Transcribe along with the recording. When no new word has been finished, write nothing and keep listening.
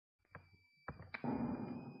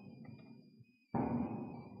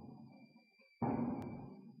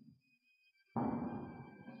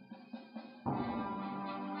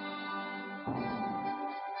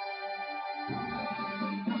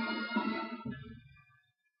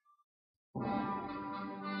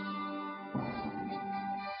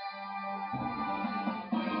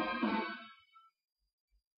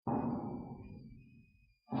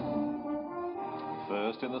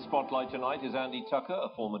First in the spotlight tonight is Andy Tucker,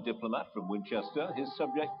 a former diplomat from Winchester. His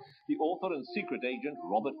subject, the author and secret agent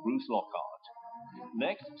Robert Bruce Lockhart.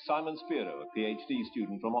 Next, Simon Spiro, a PhD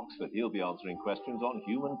student from Oxford. He'll be answering questions on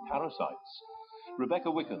human parasites.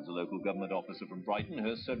 Rebecca Wickens, a local government officer from Brighton.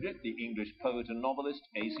 Her subject, the English poet and novelist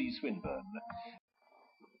A.C. Swinburne.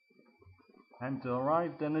 And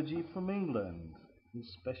derived energy from England.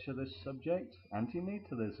 His specialist subject,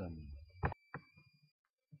 antinatalism.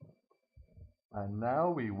 And now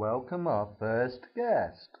we welcome our first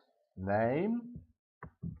guest. Name?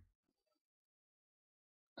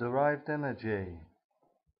 Derived energy.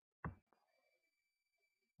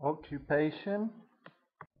 Occupation?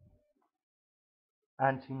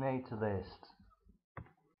 Antinatalist.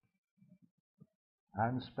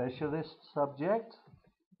 And specialist subject?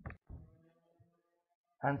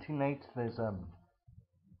 Antinatalism.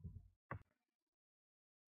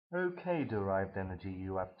 Okay, derived energy,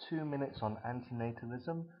 you have 2 minutes on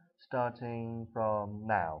antinatalism, starting from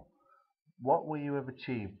now. What will you have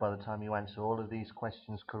achieved by the time you answer all of these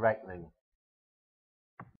questions correctly?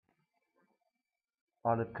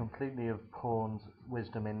 I'll have completely have pawned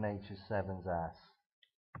Wisdom in Nature7's ass.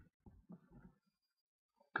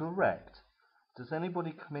 Correct. Does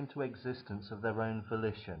anybody come into existence of their own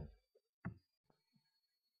volition?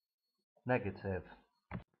 Negative.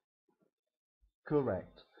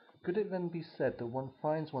 Correct. Could it then be said that one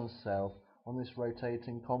finds oneself on this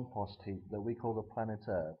rotating compost heap that we call the planet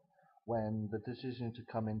Earth, when the decision to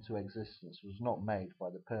come into existence was not made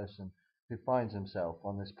by the person who finds himself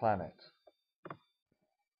on this planet?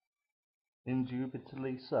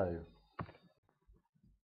 Indubitably so.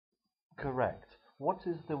 Correct. What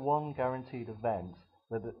is the one guaranteed event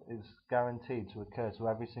that is guaranteed to occur to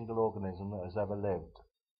every single organism that has ever lived?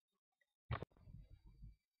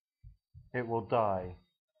 It will die.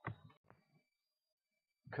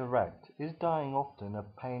 Correct. Is dying often a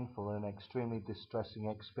painful and extremely distressing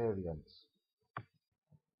experience?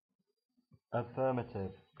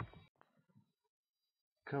 Affirmative.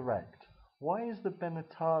 Correct. Why is the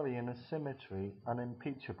Benatarian asymmetry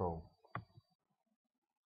unimpeachable?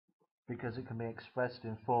 Because it can be expressed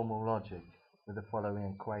in formal logic with the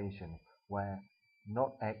following equation, where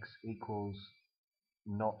not x equals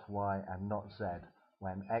not y and not z,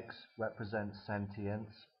 when x represents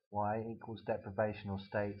sentience, y equals deprivation or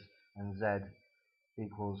state, and z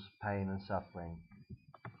equals pain and suffering.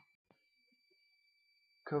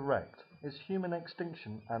 Correct. Is human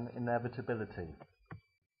extinction an inevitability?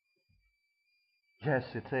 Yes,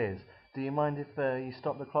 it is. Do you mind if you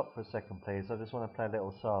stop the clock for a second, please? I just want to play a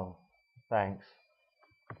little song. Thanks.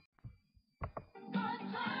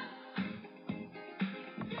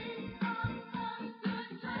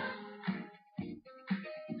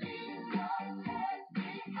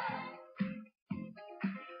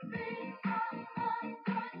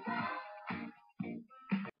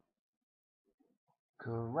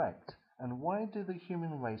 Correct. And why do the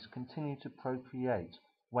human race continue to procreate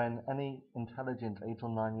when any intelligent 8 or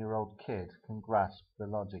 9-year-old kid can grasp the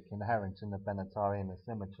logic inherent in the Benatarian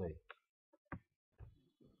asymmetry?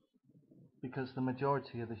 Because the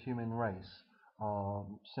majority of the human race are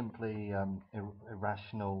simply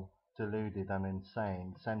irrational, deluded and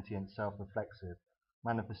insane, sentient, self-reflexive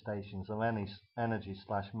manifestations of any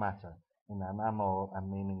energy/matter in an amoral and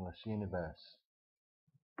meaningless universe.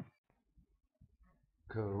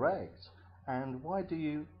 Correct. And why do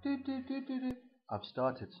you I've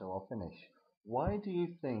started, so I'll finish. Why do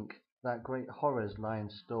you think that great horrors lie in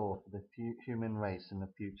store for the human race in the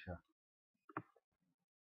future?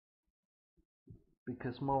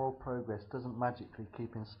 Because moral progress doesn't magically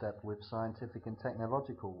keep in step with scientific and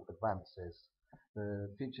technological advances.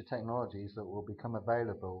 The future technologies that will become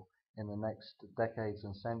available in the next decades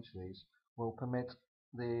and centuries will permit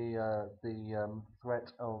the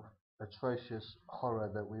threat of atrocious horror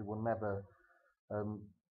that we will never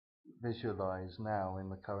visualize now in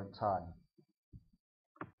the current time.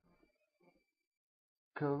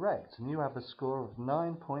 Correct, and you have a score of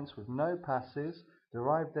 9 points with no passes.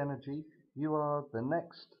 Derived energy, you are the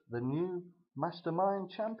new mastermind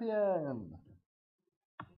champion.